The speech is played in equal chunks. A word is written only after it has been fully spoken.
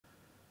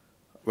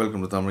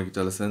Welcome to Tamil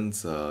Guitar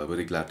Lessons.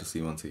 Very glad to see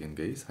you once again,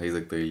 guys.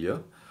 Isaac Thayil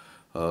here.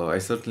 I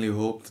certainly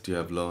hope that you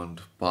have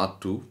learned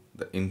part 2,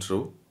 the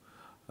intro.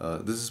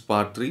 This is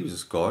part 3, which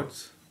is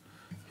chords.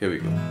 Here we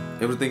go.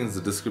 Everything is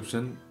in the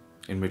description.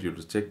 Invite you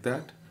to check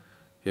that.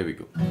 Here we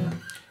go.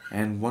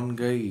 And one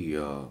guy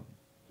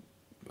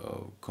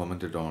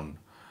commented on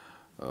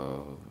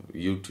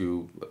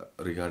YouTube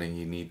regarding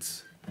he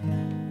needs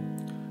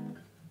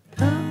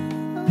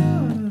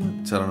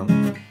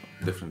Charanam.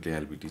 Definitely,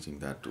 I'll be teaching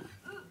that too.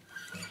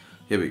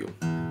 Here we go.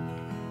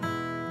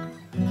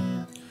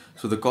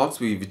 So the chords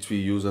which we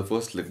use are,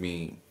 first let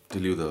me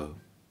tell you the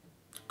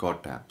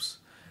chord tabs.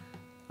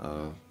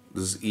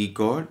 This is E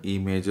chord, E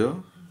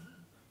major,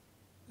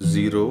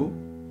 0,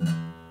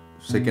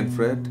 2nd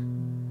fret,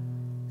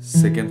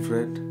 2nd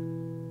fret,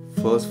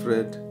 1st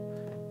fret,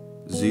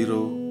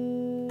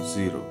 0,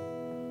 0.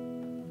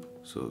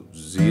 So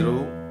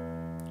 0,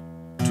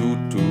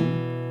 2, 2,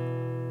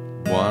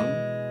 1,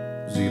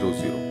 0,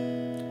 0.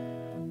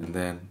 And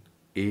then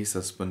A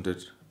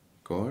suspended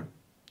chord.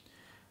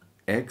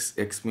 X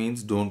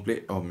means don't play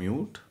or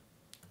mute.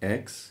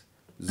 X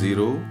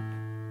 0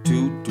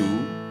 2 2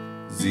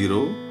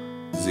 0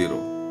 0.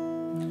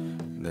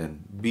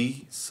 Then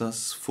B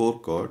sus 4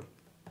 chord,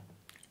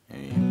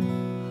 and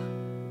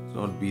it's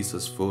not B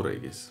sus 4, I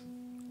guess,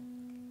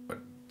 but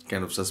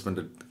kind of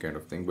suspended kind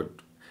of thing. But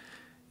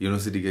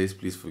university guys,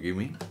 please forgive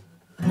me.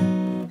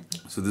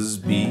 So this is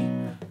B,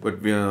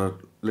 but we are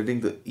letting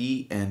the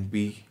E and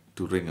B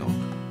to ring out.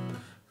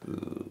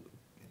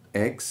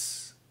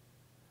 X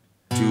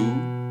 2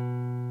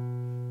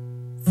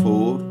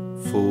 4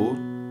 4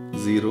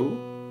 0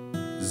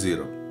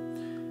 0.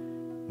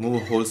 Move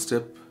a whole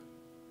step.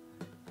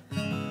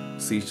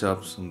 C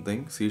sharp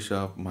something, C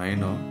sharp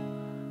minor,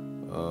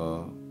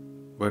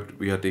 but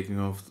we are taking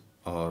off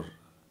our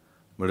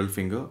middle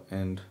finger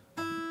and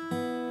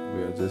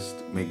we are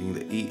just making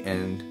the E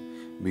and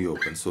B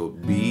open. So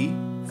B,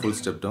 full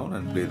step down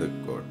and play the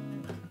chord,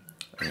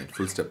 and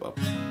full step up.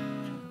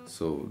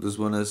 So this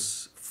one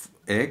is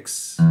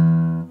X,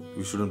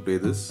 you shouldn't play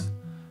this.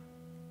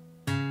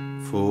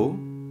 4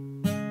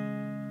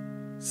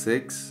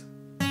 6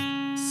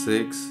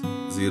 6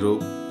 0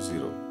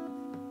 0.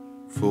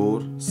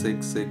 4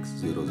 6 6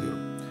 0 0.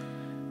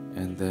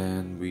 And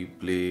then we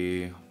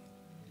play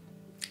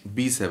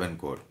B7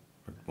 chord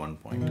at one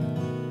point.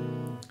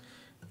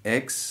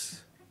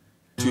 X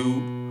 2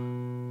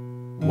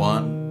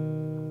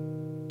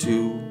 1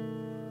 2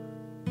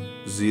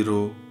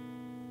 0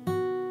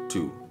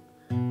 2.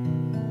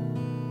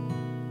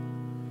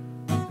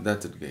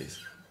 That's it, guys.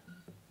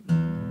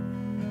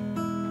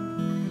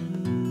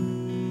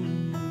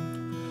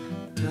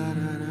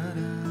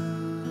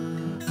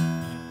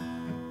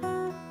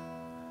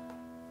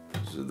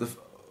 So the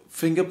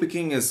finger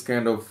picking is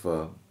kind of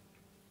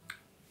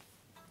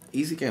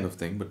easy kind of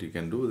thing, but you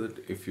can do that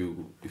if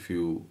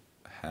you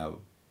have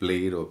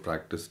played or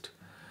practiced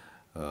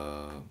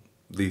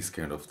these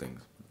kind of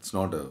things. It's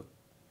not a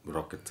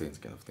rocket science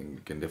kind of thing.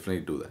 You can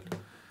definitely do that.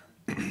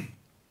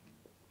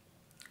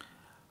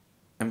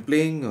 I'm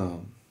playing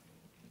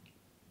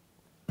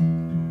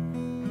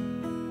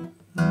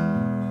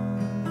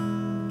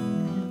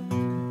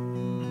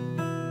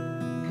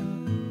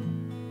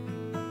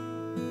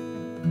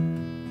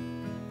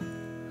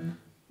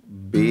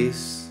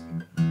bass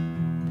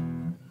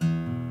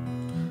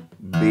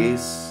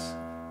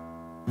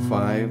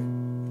 5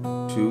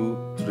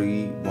 2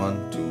 3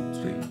 1 2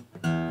 3.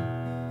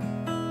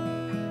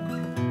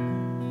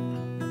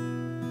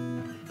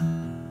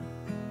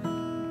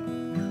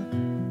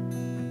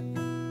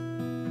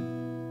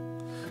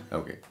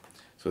 Okay,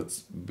 so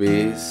it's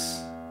bass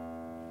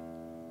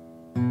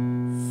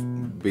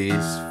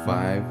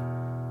 5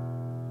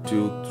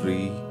 2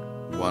 3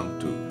 1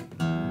 2.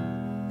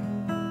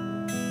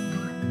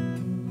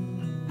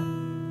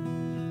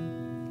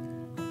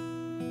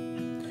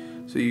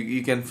 So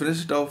you can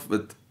finish it off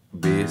with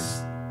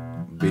bass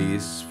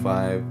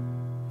 5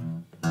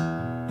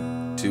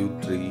 2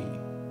 3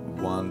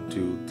 1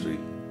 2 3.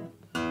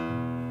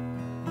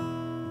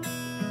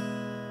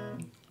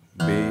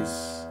 Bass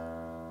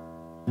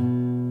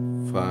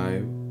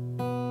 5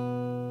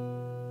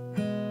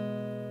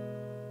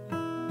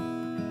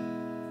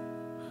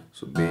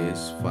 so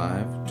bass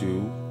 5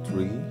 2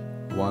 3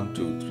 1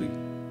 2 3.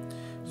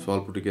 So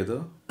all put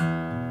together.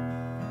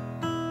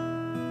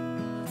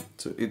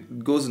 So it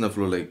goes in a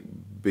flow like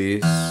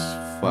bass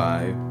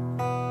 5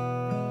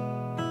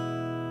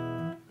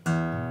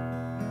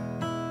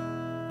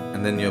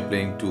 and then you're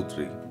playing 2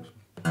 3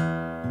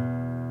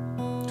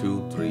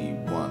 2 3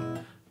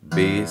 1.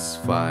 Bass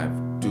 5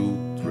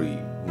 2 3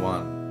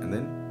 1 and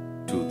then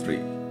 2 3.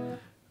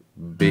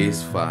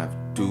 Bass 5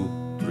 2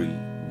 3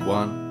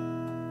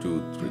 1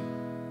 2 3.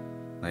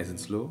 Nice and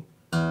slow.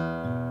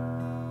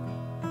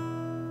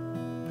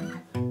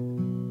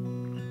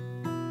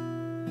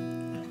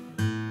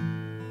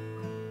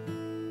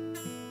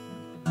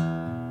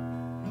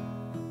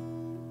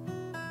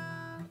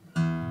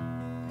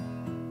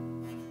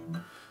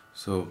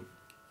 So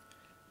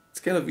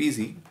it's kind of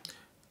easy.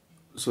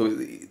 So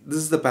this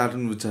is the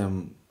pattern which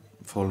I'm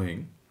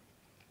following.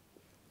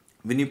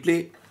 When you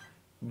play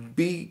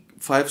B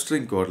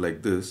 5-string chord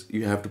like this,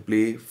 you have to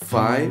play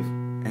 5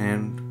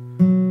 and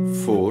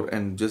 4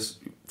 and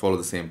just follow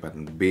the same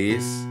pattern.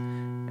 Bass,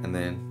 and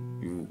then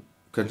you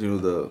continue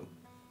the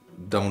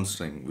down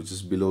string which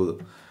is below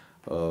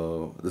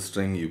the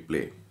string you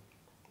play.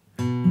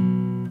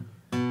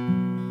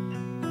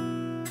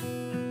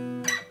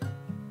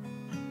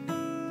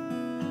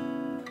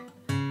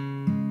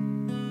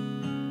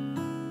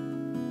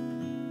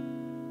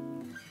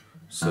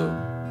 So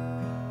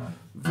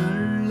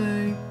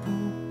Vellai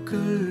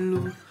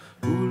pookal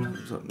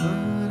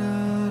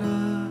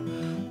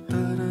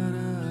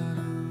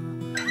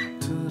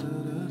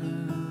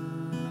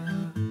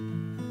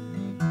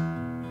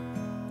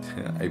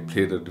I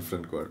played a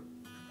different chord.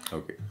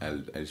 Okay,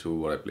 I'll show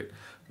what I played.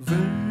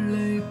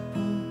 Vellai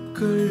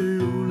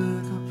pookal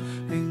ulagam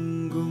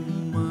engum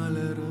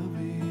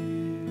malarave.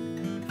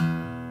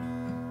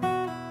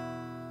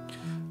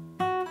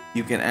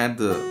 You can add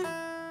the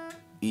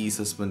E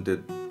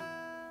suspended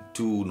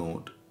 2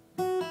 note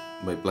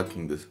by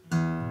plucking this.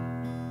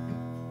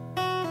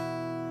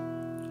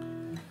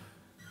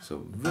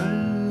 So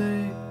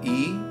Vellai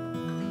E,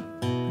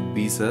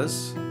 B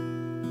sus,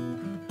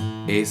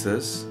 A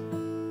sus,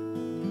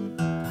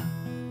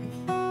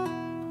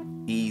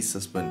 E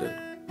suspended,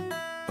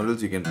 or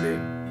else you can play,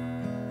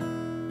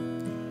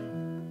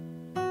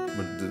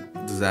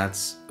 but this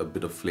adds a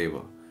bit of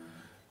flavor.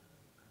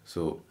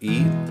 So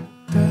E,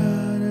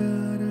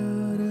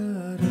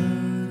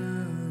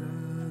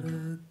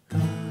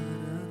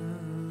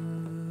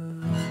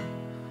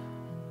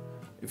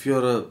 if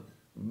you're a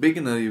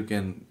beginner, you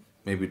can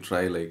maybe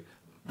try like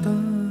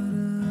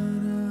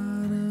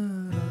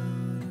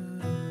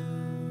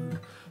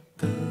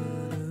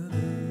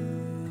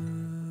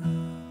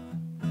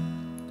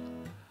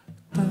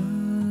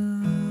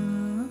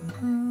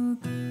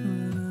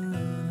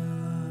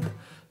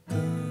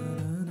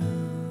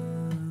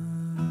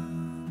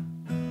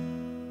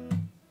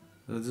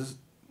just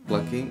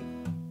plucking.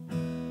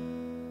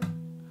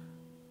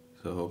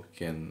 So hope you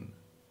can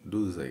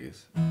do this, I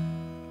guess.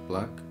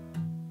 Pluck,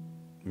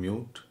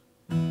 mute.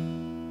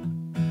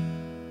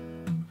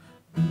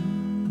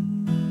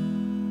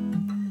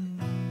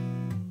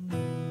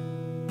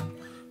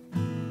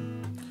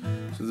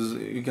 So this,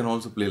 you can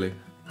also play like.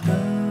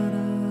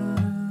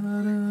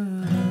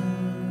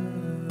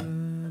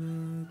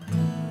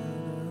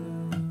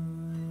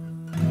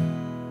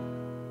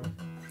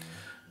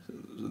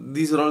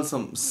 These are all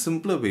some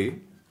simpler way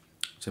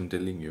which I'm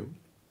telling you,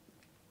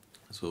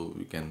 so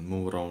you can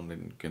move around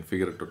and you can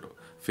figure it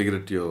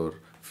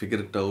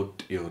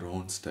out your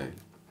own style.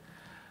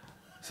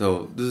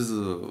 So this is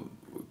a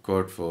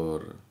chord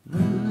for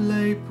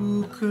Vellai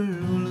pookal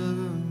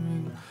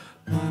ulagam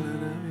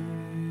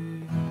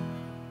malarave.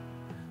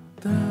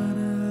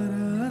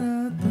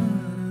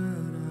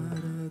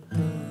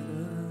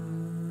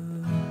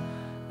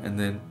 And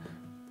then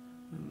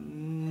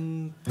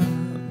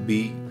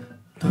B,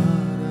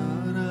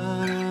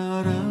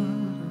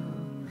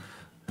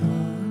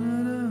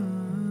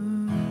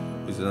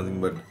 which is nothing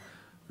but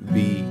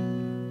B,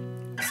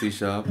 C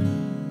sharp,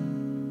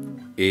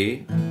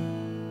 A,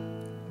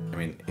 I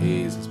mean A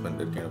is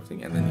suspended kind of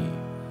thing, and then E.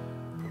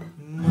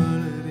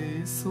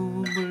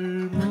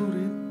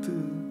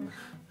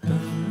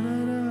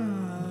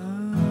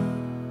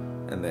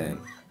 And then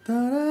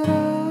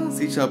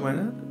C sharp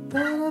minor,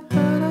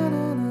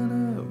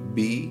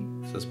 B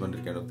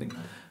suspended kind of thing.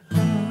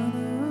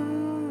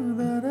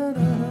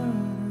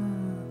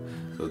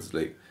 So it's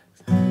like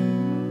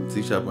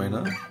C sharp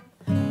minor,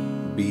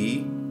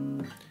 B,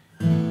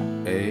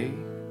 A,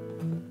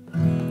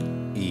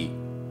 E.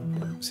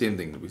 Same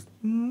thing.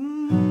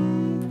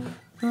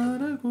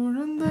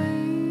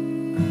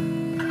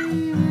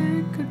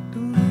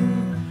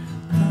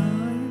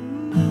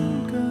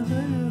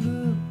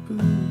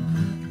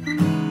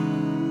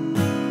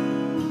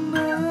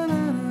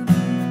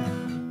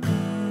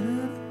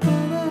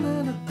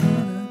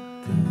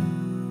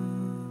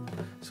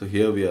 So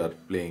here we are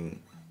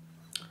playing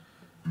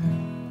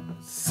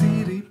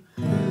Siri.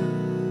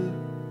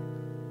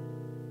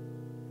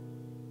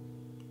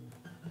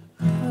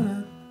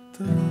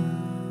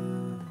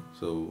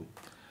 So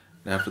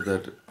after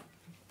that,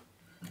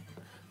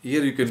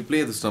 here you can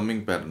play the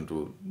strumming pattern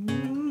too,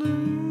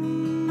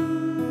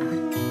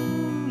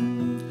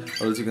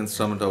 or else you can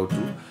strum it out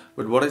too.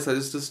 But what I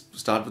suggest is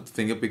start with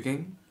finger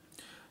picking.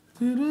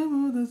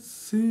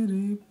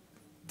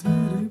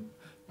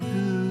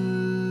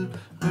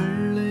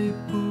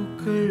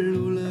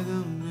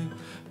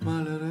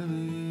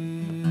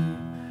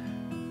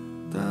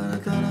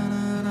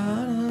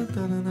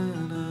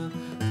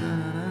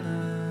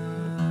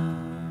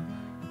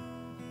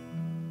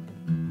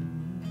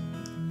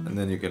 And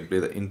then you can play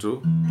the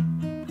intro.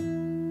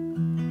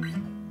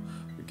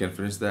 You can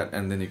finish that,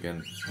 and then you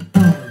can.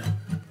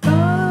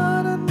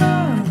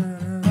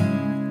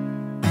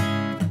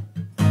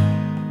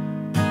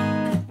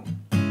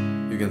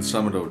 You can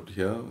strum it out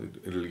here.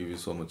 It will give you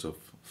so much of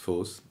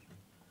force.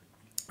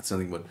 It's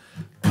nothing but.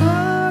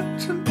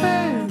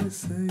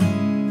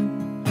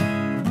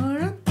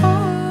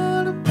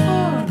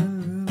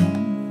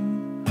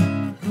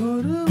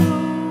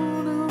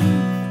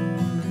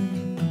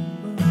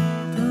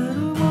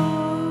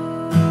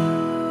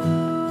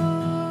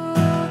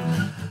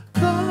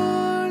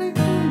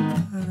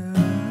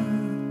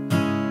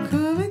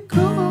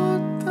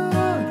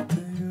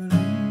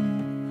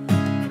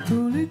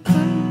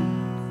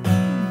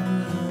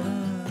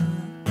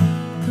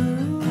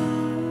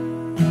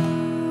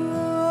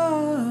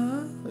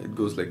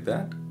 Goes like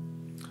that.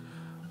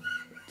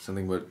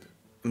 Something, but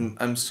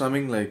I'm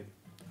strumming like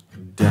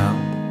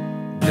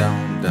down,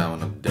 down,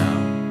 down, up,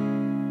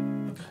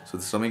 down. So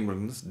the strumming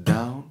button is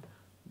down,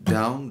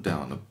 down,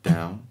 down, up,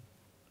 down,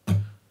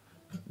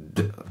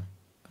 down,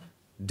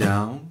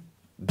 down,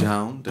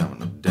 down,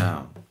 up,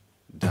 down,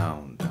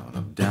 down, down,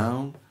 up,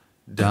 down,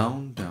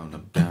 down, down,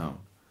 up,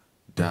 down,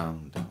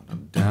 down, down,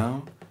 up,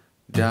 down,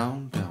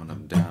 down, down,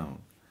 up,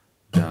 down,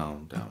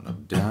 down, down,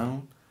 up,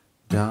 down,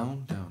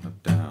 down, down,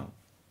 up, down.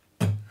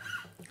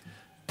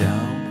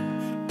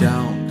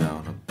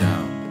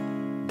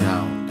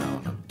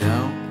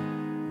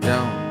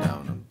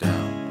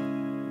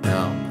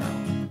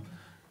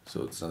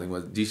 So it's nothing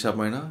but G sharp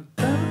minor.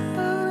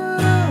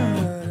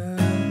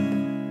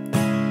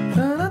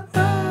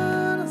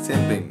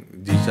 Same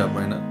thing, G sharp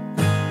minor.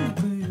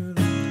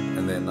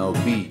 And then now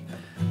B.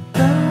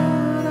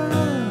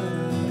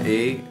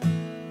 A.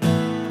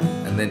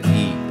 And then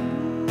E.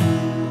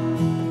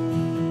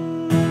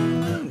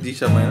 G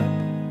sharp minor.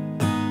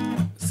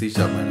 C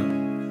sharp minor.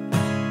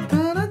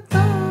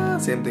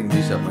 Same thing,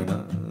 G sharp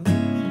minor.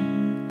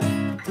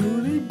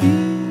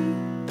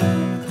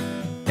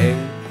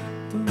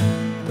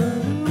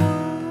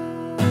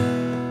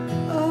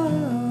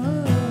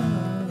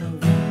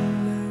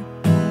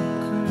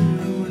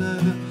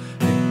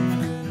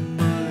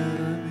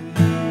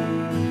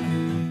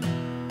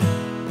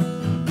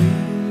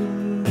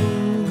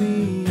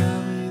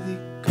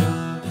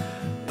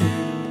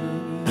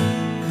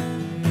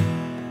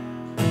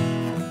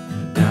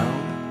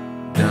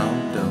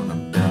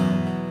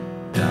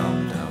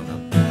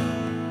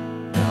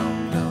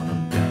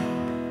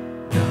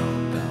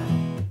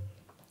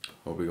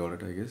 Hope you got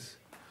it, I guess.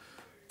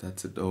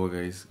 That's it. Over,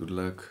 guys. Good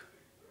luck.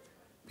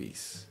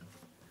 Peace.